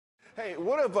Hey,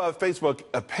 what if Facebook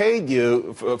paid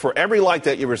you for every like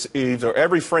that you received or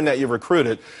every friend that you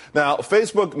recruited? Now,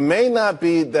 Facebook may not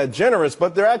be that generous,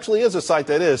 but there actually is a site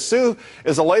that is. Sue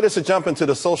is the latest to jump into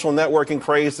the social networking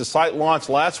craze. The site launched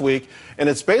last week, and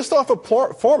it's based off a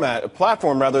platform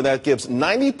that gives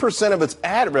 90% of its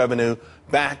ad revenue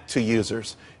back to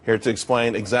users. Here to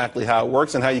explain exactly how it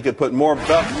works and how you could put more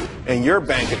buck in your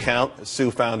bank account, Sue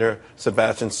founder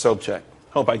Sebastian Sobczak.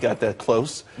 Hope I got that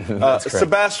close.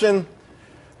 Sebastian,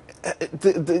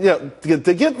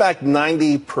 to give back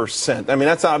 90%, I mean,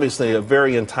 that's obviously a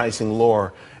very enticing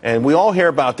lure. And we all hear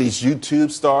about these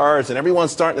YouTube stars, and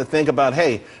everyone's starting to think about,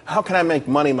 hey, how can I make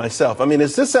money myself? I mean,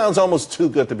 this sounds almost too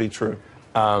good to be true.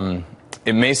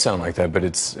 It may sound like that, but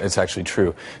it's actually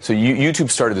true. So YouTube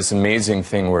started this amazing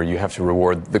thing where you have to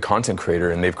reward the content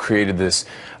creator, and they've created this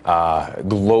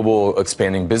global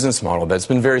expanding business model that's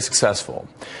been very successful.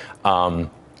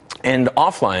 And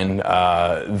offline,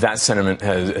 that sentiment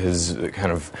has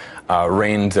kind of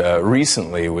reigned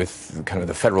recently with kind of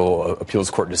the federal appeals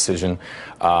court decision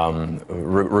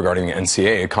regarding the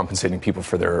NCA compensating people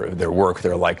for their work,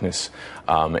 their likeness,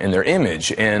 and their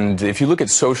image. And if you look at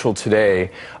social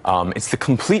today, it's the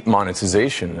complete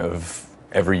monetization of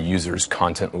every user's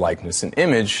content, likeness, and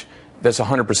image that's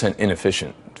 100%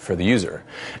 inefficient for the user.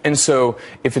 And so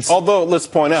if it's... Although, let's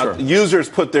point out, users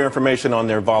put their information on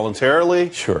there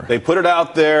voluntarily. Sure. They put it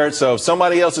out there, so if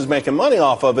somebody else is making money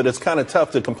off of it, it's kind of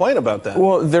tough to complain about that.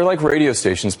 Well, they're like radio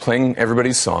stations playing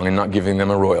everybody's song and not giving them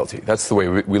a royalty. That's the way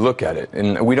we look at it.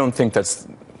 And we don't think that's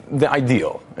the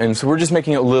ideal. And so we're just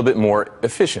making it a little bit more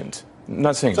efficient. I'm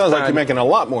not saying sounds like you're making it a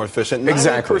lot more efficient. 90%,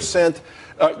 exactly.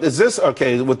 Is this,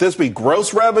 okay, would this be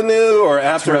gross revenue or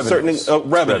after a certain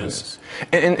revenues?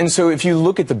 And so if you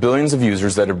look at the billions of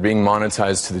users that are being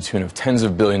monetized to the tune of tens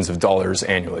of billions of dollars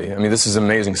annually, I mean, this is an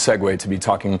amazing segue to be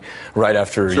talking right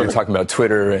after you're talking about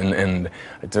Twitter and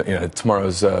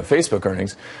tomorrow's Facebook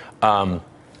earnings.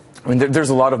 I mean, there's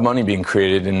a lot of money being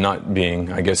created and not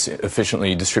being, I guess,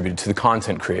 efficiently distributed to the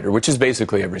content creator, which is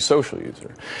basically every social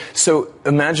user. So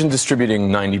imagine distributing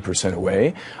 90%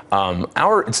 away.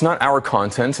 It's not our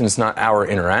content and it's not our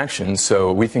interaction,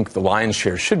 so we think the lion's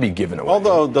share should be given away.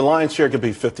 Although the lion's share could be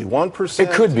 51%.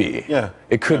 It could be. Yeah.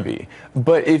 It could be.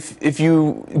 But if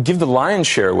you give the lion's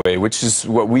share away, which is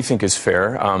what we think is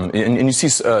fair, and you see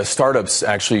startups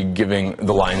actually giving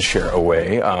the lion's share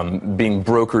away, being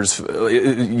brokers,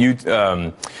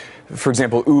 for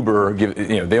example, Uber,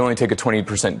 they only take a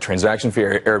 20% transaction fee.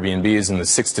 Airbnb is in the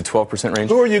 6 to 12% range.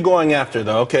 Who are you going after,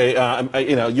 though? Okay,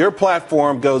 your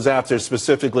platform goes after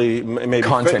specifically maybe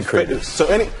content creators.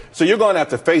 So you're going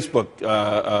after Facebook.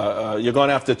 You're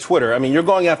going after Twitter. I mean, you're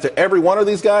going after every one of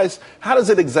these guys. How does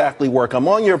it exactly work? I'm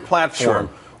on your platform.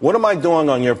 Sure. What am I doing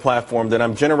on your platform that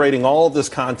I'm generating all of this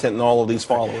content and all of these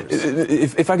followers?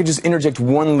 If I could just interject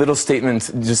one little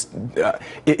statement, just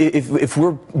if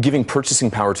we're giving purchasing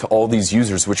power to all these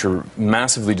users, which are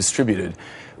massively distributed,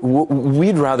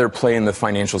 we'd rather play in the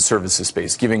financial services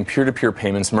space, giving peer-to-peer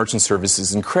payments, merchant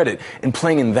services, and credit, and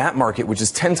playing in that market, which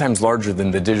is 10 times larger than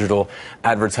the digital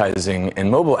advertising and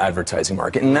mobile advertising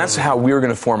market. And that's how we're going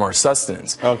to form our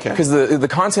sustenance. Okay. Because the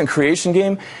content creation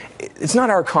game, it's not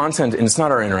our content and it's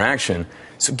not our interaction.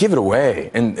 So give it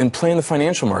away and play in the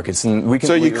financial markets. And we can.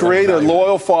 So you create a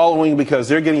loyal following because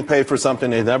they're getting paid for something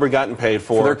they've never gotten paid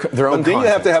for. Their own but then content. You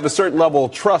have to have a certain level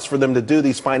of trust for them to do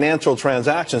these financial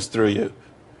transactions through you.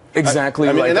 Exactly.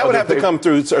 I mean, and that would have to come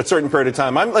through a certain period of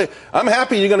time. I'm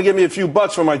happy you're going to give me a few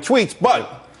bucks for my tweets,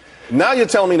 but now you're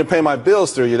telling me to pay my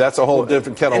bills through you. That's a whole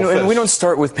different kettle of fish. And we don't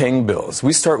start with paying bills.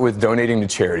 We start with donating to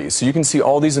charities. So you can see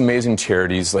all these amazing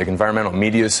charities like Environmental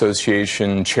Media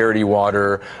Association, Charity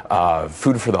Water,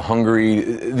 Food for the Hungry.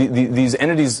 These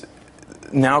entities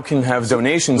now can have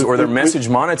donations or their message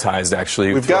monetized.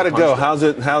 Actually, we've got to go. How's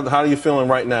it? How are you feeling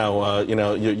right now?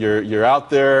 You're out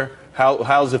there.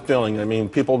 How's it feeling? I mean,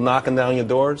 people knocking down your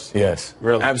doors? Yes,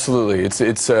 really, absolutely. It's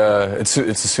a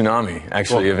tsunami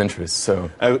actually of interest. So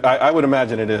I would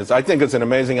imagine it is. I think it's an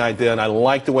amazing idea, and I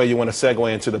like the way you want to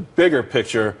segue into the bigger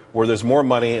picture where there's more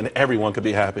money and everyone could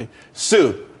be happy.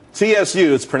 Sue,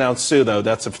 TSU. It's pronounced Sue though.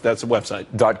 That's a website.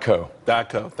 .co.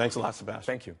 .co. Thanks a lot, Sebastian.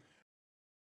 Thank you.